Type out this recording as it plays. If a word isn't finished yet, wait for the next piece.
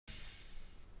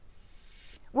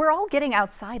We're all getting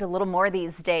outside a little more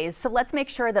these days, so let's make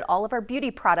sure that all of our beauty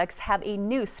products have a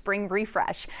new spring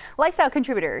refresh. Lifestyle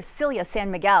contributor Celia San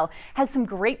Miguel has some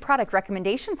great product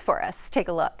recommendations for us. Take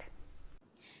a look.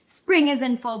 Spring is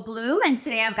in full bloom, and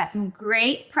today I've got some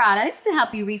great products to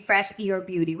help you refresh your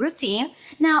beauty routine.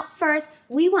 Now, first,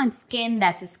 we want skin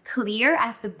that's as clear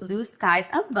as the blue skies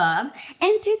above.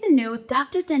 Enter the new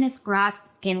Dr. Dennis Gross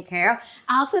Skincare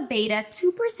Alpha Beta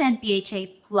 2%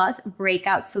 BHA Plus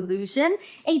Breakout Solution,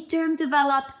 a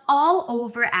derm-developed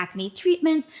all-over acne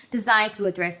treatment designed to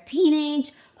address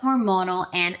teenage, hormonal,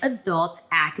 and adult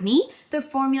acne. The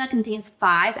formula contains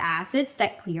 5 acids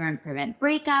that clear and prevent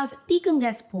breakouts,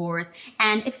 decongest pores,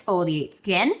 and exfoliate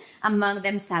skin, among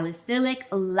them salicylic,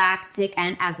 lactic,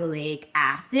 and azelaic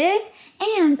acids.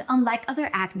 And unlike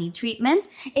other acne treatments,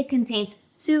 it contains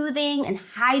soothing and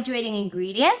hydrating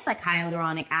ingredients like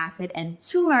hyaluronic acid and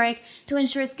turmeric to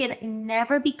ensure skin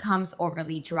never becomes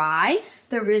overly dry.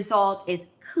 The result is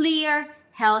clear,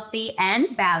 healthy,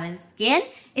 and balanced skin.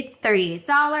 It's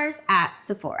 $38 at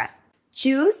Sephora.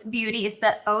 Juice Beauty is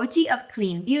the OG of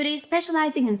clean beauty,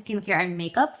 specializing in skincare and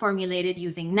makeup formulated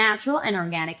using natural and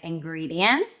organic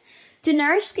ingredients. To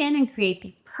nourish skin and create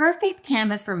the perfect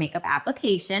canvas for makeup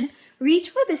application, reach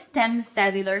for the Stem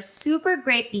Cellular Super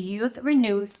Great Youth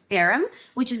Renew Serum,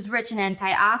 which is rich in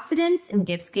antioxidants and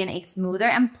gives skin a smoother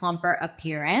and plumper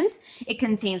appearance. It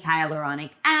contains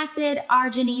hyaluronic acid,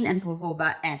 arginine, and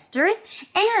jojoba esters,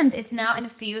 and is now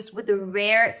infused with the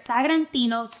rare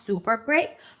Sagrantino Super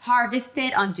Grape,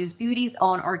 harvested on Juice Beauty's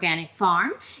own organic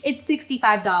farm. It's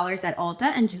 $65 at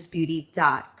Ulta and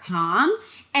juicebeauty.com.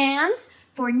 And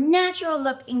for natural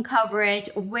looking coverage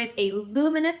with a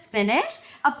luminous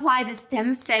finish, apply the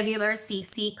Stem Cellular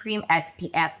CC Cream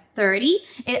SPF 30.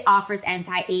 It offers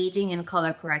anti-aging and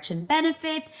color correction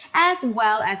benefits, as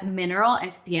well as mineral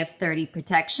SPF 30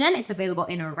 protection. It's available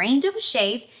in a range of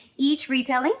shades, each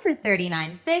retailing for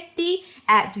 $39.50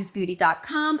 at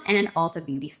juicebeauty.com and Ulta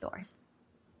Beauty stores.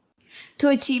 To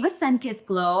achieve a sun-kissed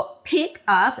glow, pick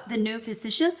up the new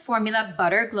Physicians Formula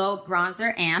Butter Glow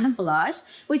Bronzer and Blush,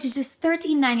 which is just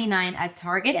 $13.99 at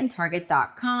Target and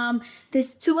Target.com.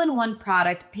 This 2-in-1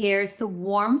 product pairs the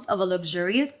warmth of a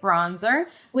luxurious bronzer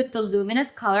with the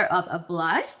luminous color of a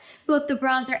blush. Both the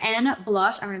bronzer and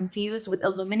blush are infused with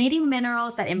illuminating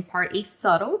minerals that impart a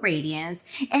subtle radiance,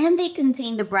 and they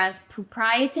contain the brand's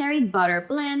proprietary butter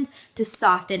blend to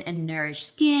soften and nourish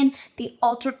skin. The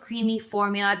ultra creamy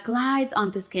formula glides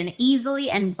onto skin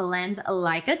easily and blends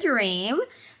like a dream.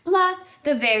 Plus,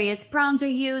 the various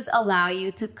bronzer hues allow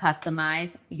you to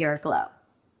customize your glow.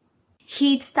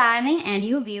 Heat styling and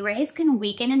UV rays can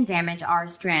weaken and damage our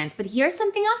strands, but here's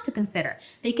something else to consider.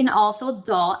 They can also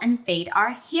dull and fade our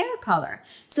hair color.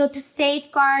 So to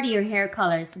safeguard your hair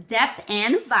color's depth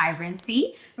and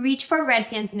vibrancy, reach for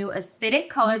Redken's new Acidic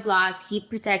Color Gloss Heat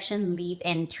Protection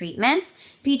Leave-In Treatment,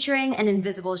 featuring an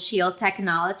invisible shield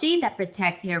technology that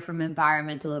protects hair from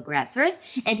environmental aggressors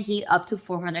and heat up to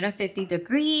 450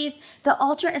 degrees. The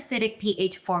ultra-acidic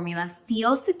pH formula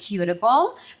seals the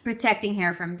cuticle, protecting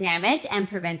hair from damage and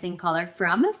preventing color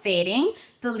from fading.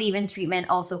 The leave-in treatment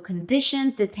also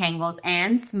conditions, detangles,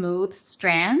 and smooths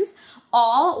strands,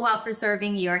 all while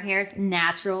preserving your hair's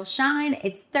natural shine.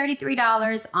 It's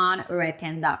 $33 on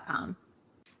redken.com.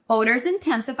 Odors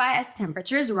intensify as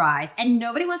temperatures rise, and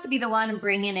nobody wants to be the one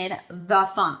bringing in the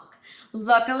funk.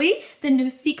 Luckily, the new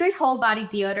Secret Whole Body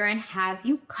Deodorant has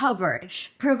you covered,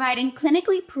 providing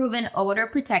clinically proven odor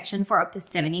protection for up to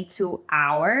 72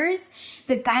 hours.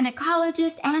 The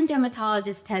gynecologist and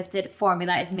dermatologist tested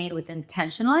formula is made with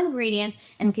intentional ingredients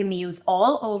and can be used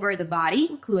all over the body,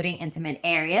 including intimate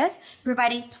areas,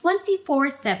 providing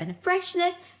 24/7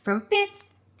 freshness from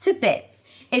bits to bits.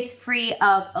 It's free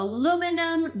of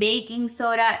aluminum, baking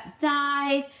soda,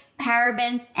 dyes,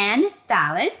 parabens, and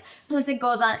phthalates. Plus, it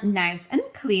goes on nice and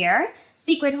clear.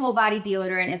 Secret Whole Body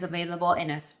Deodorant is available in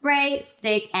a spray,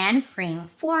 stick, and cream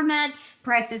format.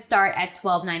 Prices start at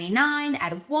 $12.99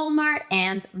 at Walmart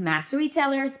and mass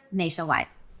retailers nationwide.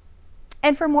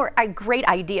 And for more great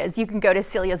ideas, you can go to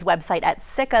Celia's website at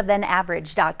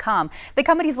sickerthanaverage.com. The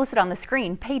companies listed on the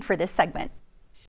screen paid for this segment.